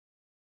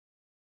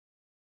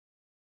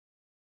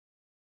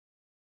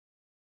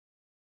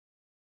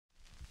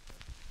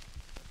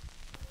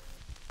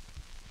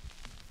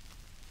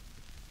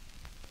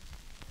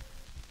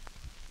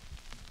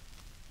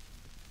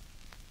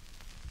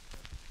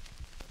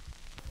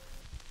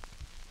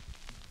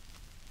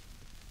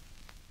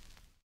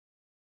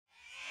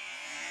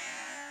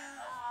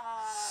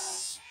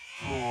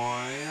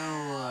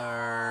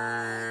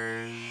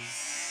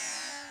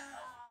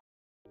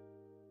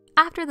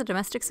after the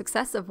domestic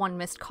success of One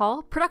Missed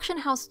Call, production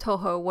house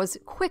Toho was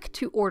quick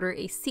to order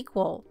a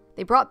sequel.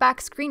 They brought back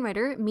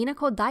screenwriter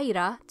Minako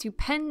Daira to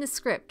pen the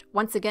script,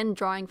 once again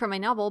drawing from a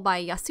novel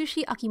by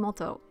Yasushi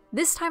Akimoto.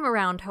 This time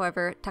around,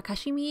 however,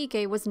 Takashi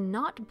Miike was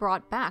not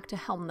brought back to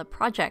helm the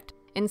project,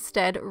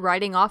 instead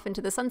riding off into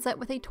the sunset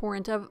with a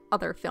torrent of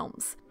other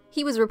films.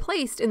 He was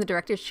replaced in the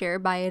director's chair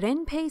by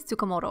Renpei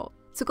Tsukamoto.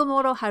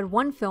 Tsukamoto had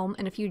one film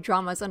and a few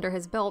dramas under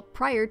his belt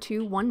prior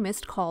to One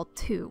Missed Call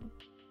 2.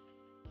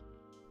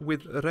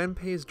 With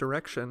Renpei's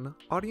direction,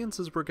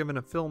 audiences were given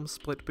a film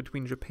split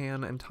between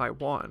Japan and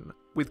Taiwan,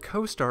 with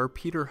co-star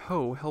Peter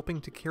Ho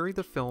helping to carry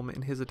the film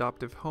in his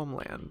adoptive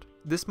homeland.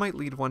 This might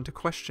lead one to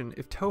question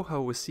if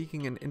Toho was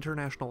seeking an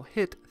international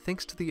hit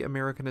thanks to the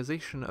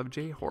Americanization of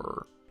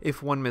J-horror,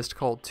 if One Missed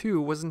Call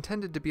 2 was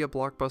intended to be a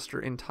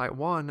blockbuster in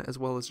Taiwan as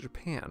well as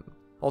Japan.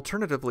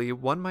 Alternatively,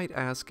 one might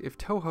ask if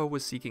Toho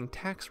was seeking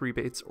tax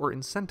rebates or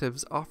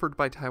incentives offered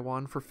by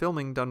Taiwan for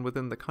filming done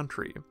within the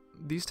country.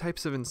 These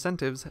types of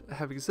incentives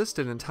have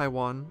existed in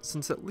Taiwan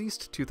since at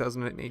least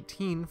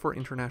 2018 for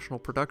international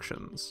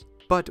productions,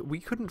 but we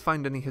couldn't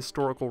find any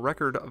historical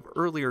record of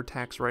earlier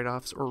tax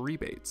write-offs or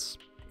rebates.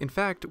 In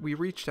fact, we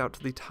reached out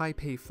to the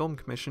Taipei Film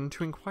Commission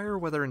to inquire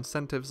whether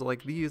incentives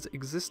like these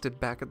existed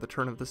back at the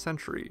turn of the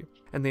century,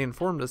 and they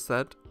informed us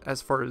that,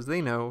 as far as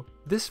they know,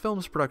 this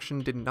film's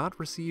production did not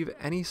receive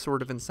any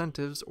sort of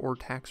incentives or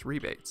tax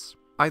rebates.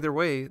 Either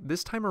way,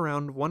 this time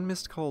around, One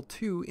Missed Call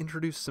 2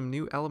 introduced some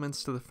new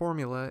elements to the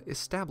formula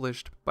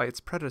established by its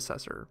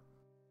predecessor.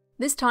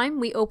 This time,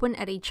 we open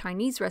at a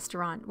Chinese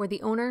restaurant where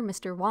the owner,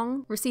 Mr.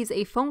 Wong, receives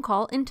a phone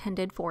call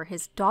intended for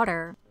his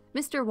daughter.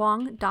 Mr.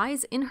 Wong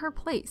dies in her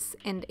place,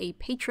 and a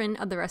patron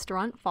of the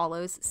restaurant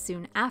follows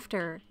soon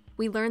after.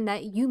 We learn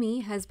that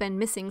Yumi has been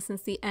missing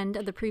since the end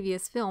of the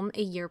previous film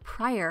a year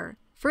prior.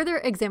 Further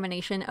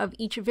examination of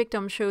each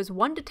victim shows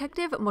one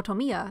detective,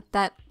 Motomiya,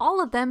 that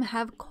all of them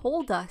have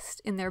coal dust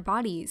in their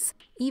bodies,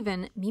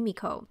 even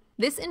Mimiko.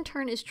 This in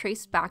turn is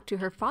traced back to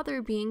her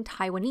father being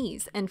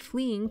Taiwanese and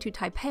fleeing to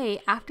Taipei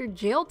after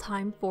jail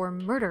time for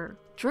murder.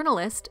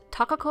 Journalist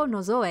Takako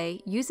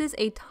Nozoe uses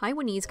a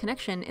Taiwanese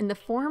connection in the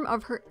form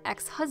of her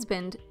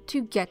ex-husband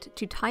to get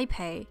to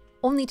Taipei,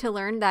 only to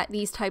learn that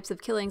these types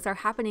of killings are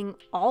happening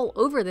all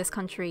over this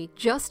country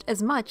just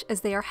as much as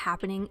they are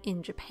happening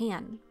in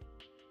Japan.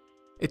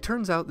 It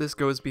turns out this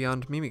goes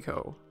beyond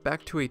Mimiko,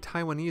 back to a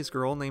Taiwanese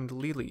girl named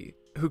Lily,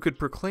 who could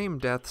proclaim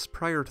deaths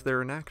prior to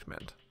their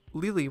enactment.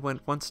 Lily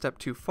went one step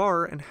too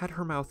far and had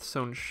her mouth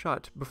sewn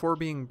shut before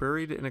being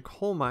buried in a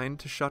coal mine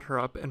to shut her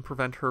up and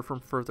prevent her from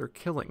further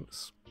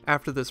killings.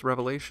 After this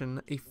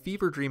revelation, a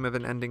fever dream of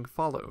an ending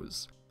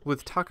follows,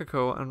 with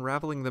Takako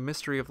unraveling the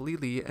mystery of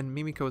Lily and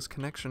Mimiko's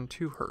connection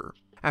to her.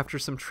 After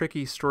some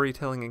tricky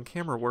storytelling and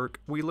camera work,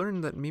 we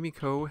learn that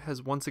Mimiko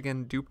has once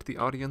again duped the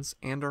audience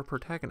and our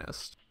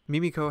protagonist.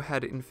 Mimiko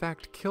had in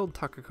fact killed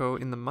Takako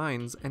in the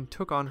mines and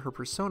took on her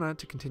persona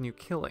to continue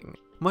killing,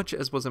 much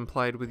as was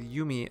implied with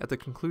Yumi at the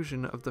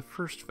conclusion of the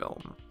first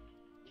film.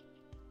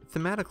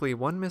 Thematically,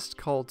 One Missed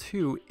Call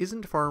 2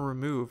 isn't far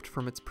removed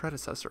from its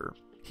predecessor.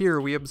 Here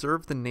we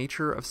observe the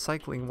nature of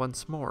cycling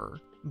once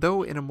more,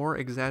 though in a more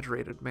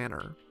exaggerated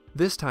manner.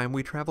 This time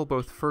we travel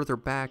both further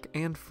back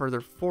and further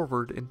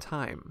forward in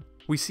time.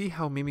 We see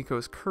how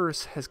Mimiko's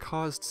curse has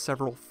caused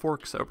several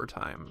forks over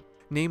time,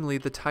 namely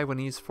the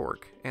Taiwanese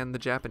fork and the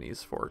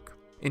Japanese fork.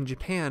 In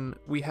Japan,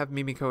 we have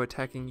Mimiko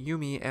attacking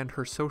Yumi and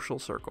her social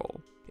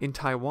circle. In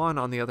Taiwan,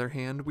 on the other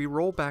hand, we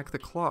roll back the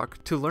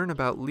clock to learn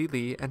about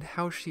Lily and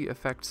how she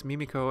affects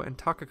Mimiko and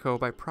Takako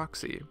by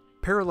proxy.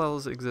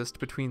 Parallels exist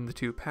between the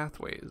two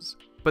pathways,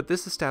 but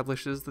this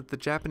establishes that the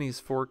Japanese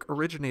fork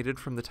originated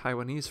from the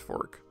Taiwanese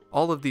fork.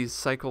 All of these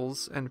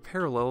cycles and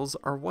parallels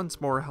are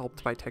once more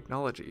helped by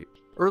technology.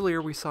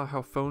 Earlier we saw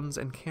how phones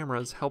and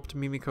cameras helped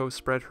Mimiko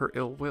spread her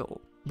ill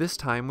will. This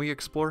time we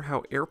explore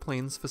how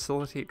airplanes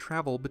facilitate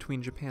travel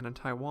between Japan and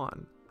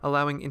Taiwan,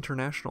 allowing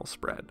international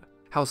spread,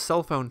 how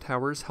cell phone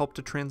towers help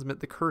to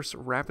transmit the curse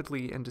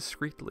rapidly and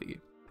discreetly,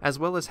 as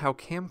well as how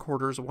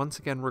camcorders once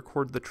again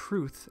record the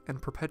truth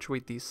and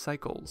perpetuate these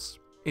cycles.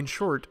 In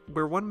short,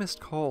 where One Missed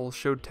Call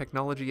showed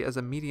technology as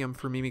a medium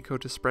for Mimiko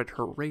to spread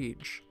her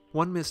rage,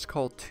 One Missed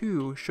Call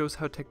 2 shows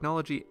how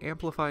technology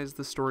amplifies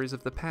the stories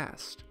of the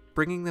past,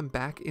 bringing them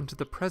back into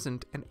the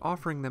present and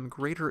offering them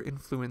greater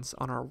influence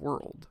on our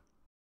world.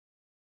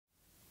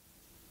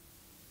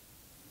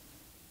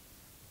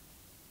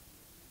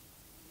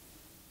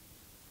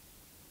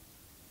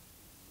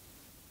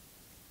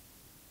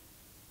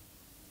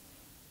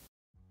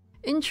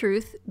 In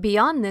truth,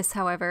 beyond this,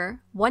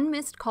 however, One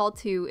Missed Call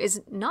 2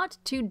 is not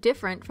too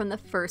different from the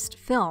first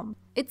film.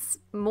 It's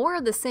more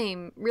of the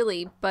same,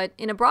 really, but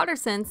in a broader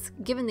sense,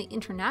 given the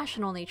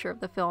international nature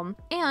of the film,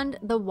 and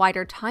the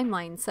wider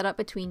timeline set up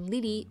between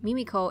Lily,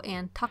 Mimiko,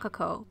 and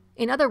Takako.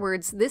 In other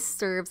words, this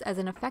serves as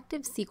an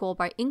effective sequel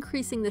by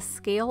increasing the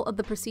scale of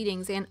the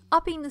proceedings and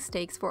upping the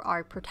stakes for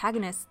our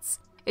protagonists.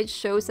 It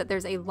shows that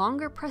there's a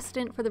longer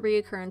precedent for the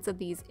reoccurrence of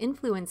these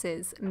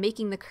influences,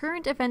 making the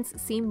current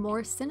events seem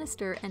more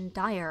sinister and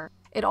dire.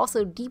 It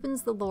also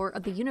deepens the lore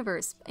of the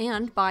universe,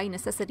 and by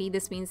necessity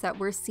this means that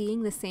we're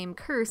seeing the same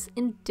curse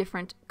in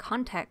different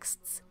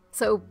contexts.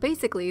 So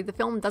basically, the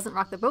film doesn't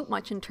rock the boat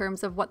much in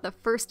terms of what the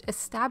first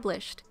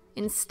established,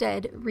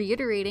 instead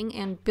reiterating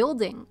and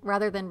building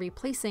rather than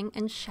replacing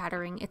and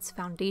shattering its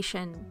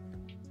foundation.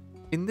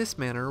 In this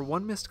manner,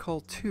 One Missed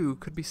Call 2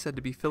 could be said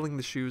to be filling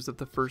the shoes of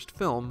the first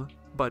film,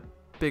 but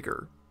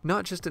bigger.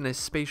 Not just in a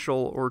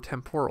spatial or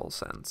temporal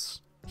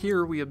sense.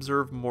 Here we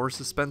observe more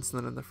suspense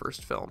than in the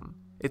first film.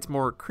 It's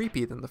more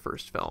creepy than the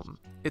first film.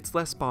 It's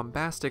less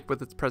bombastic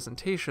with its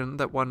presentation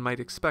that one might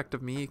expect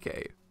of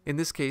Miike. In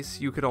this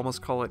case, you could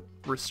almost call it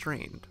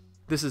restrained.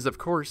 This is of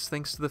course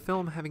thanks to the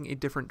film having a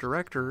different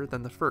director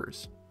than the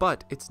first,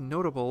 but it's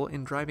notable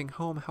in driving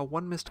home how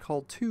One Missed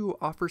Call 2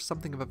 offers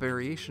something of a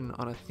variation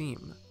on a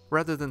theme,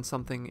 rather than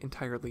something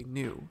entirely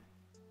new.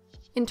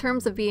 In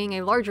terms of being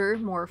a larger,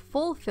 more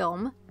full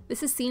film,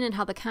 this is seen in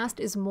how the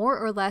cast is more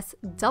or less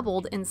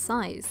doubled in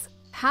size.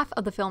 Half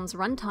of the film's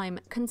runtime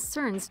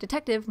concerns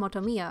Detective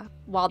Motomiya,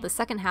 while the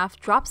second half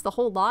drops the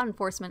whole law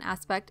enforcement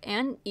aspect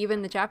and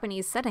even the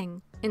Japanese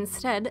setting.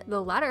 Instead,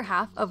 the latter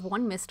half of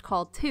One Missed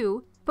Call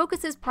 2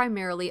 focuses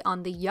primarily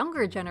on the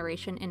younger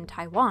generation in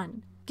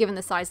Taiwan. Given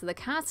the size of the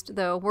cast,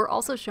 though, we're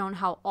also shown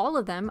how all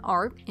of them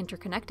are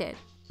interconnected.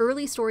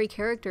 Early story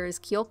characters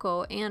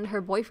Kyoko and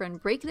her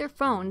boyfriend break their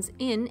phones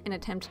in an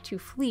attempt to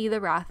flee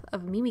the wrath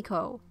of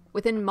Mimiko.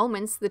 Within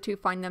moments, the two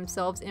find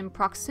themselves in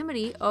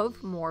proximity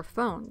of more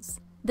phones.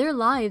 Their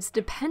lives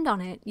depend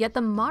on it, yet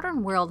the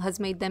modern world has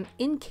made them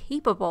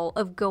incapable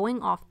of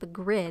going off the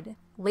grid.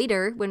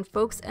 Later, when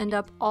folks end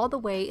up all the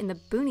way in the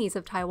boonies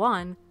of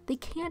Taiwan, they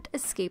can't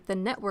escape the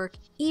network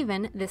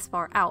even this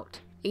far out.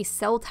 A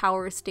cell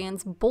tower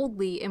stands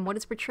boldly in what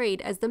is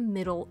portrayed as the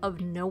middle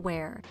of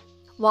nowhere.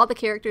 While the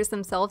characters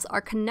themselves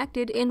are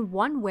connected in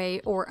one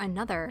way or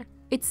another,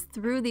 it's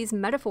through these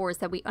metaphors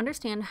that we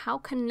understand how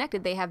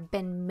connected they have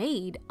been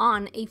made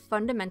on a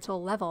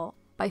fundamental level.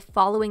 By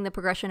following the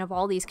progression of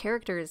all these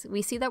characters,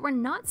 we see that we're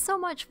not so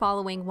much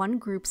following one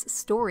group's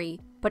story,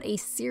 but a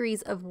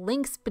series of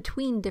links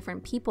between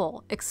different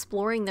people,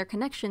 exploring their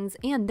connections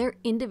and their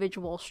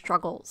individual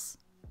struggles.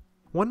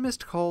 One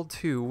Missed Call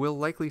 2 will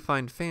likely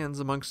find fans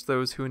amongst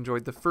those who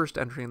enjoyed the first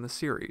entry in the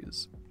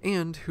series,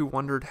 and who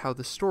wondered how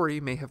the story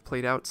may have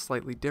played out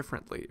slightly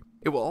differently.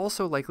 It will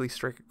also likely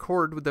strike a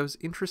chord with those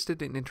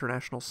interested in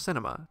international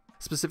cinema,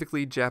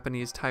 specifically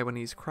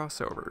Japanese-Taiwanese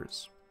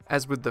crossovers.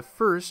 As with the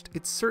first,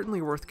 it's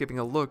certainly worth giving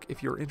a look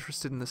if you're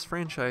interested in this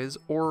franchise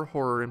or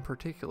horror in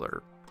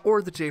particular,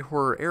 or the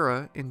J-horror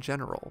era in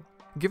general.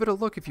 Give it a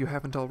look if you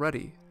haven't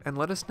already, and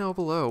let us know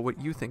below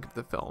what you think of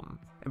the film.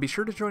 And be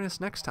sure to join us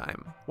next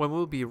time, when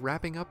we'll be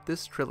wrapping up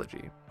this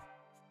trilogy.